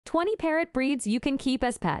20 parrot breeds you can keep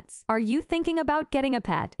as pets. Are you thinking about getting a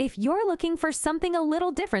pet? If you're looking for something a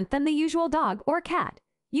little different than the usual dog or cat,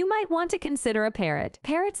 you might want to consider a parrot.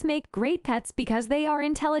 Parrots make great pets because they are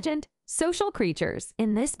intelligent, social creatures.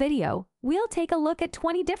 In this video, we'll take a look at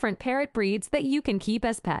 20 different parrot breeds that you can keep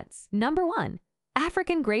as pets. Number 1.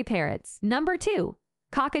 African gray parrots. Number 2.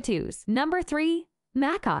 Cockatoos. Number 3.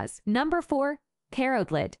 Macaws. Number 4.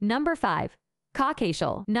 Parrotlet. Number 5.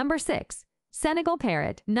 Caucasial. Number 6. Senegal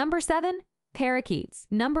parrot. Number 7. Parakeets.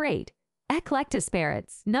 Number 8. Eclectus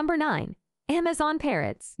parrots. Number 9. Amazon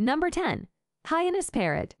parrots. Number 10. Hyannis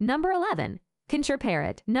parrot. Number 11. Kincher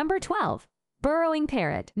parrot. Number 12. Burrowing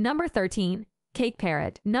parrot. Number 13. Cake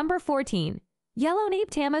parrot. Number 14.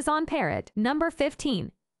 Yellow-naped Amazon parrot. Number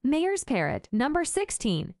 15. Mayor's parrot. Number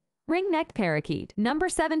 16. Ring-necked parakeet. Number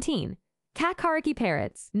 17. Kakariki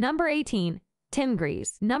parrots. Number 18.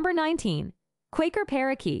 Timgrees. Number 19. Quaker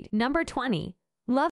parakeet. Number 20.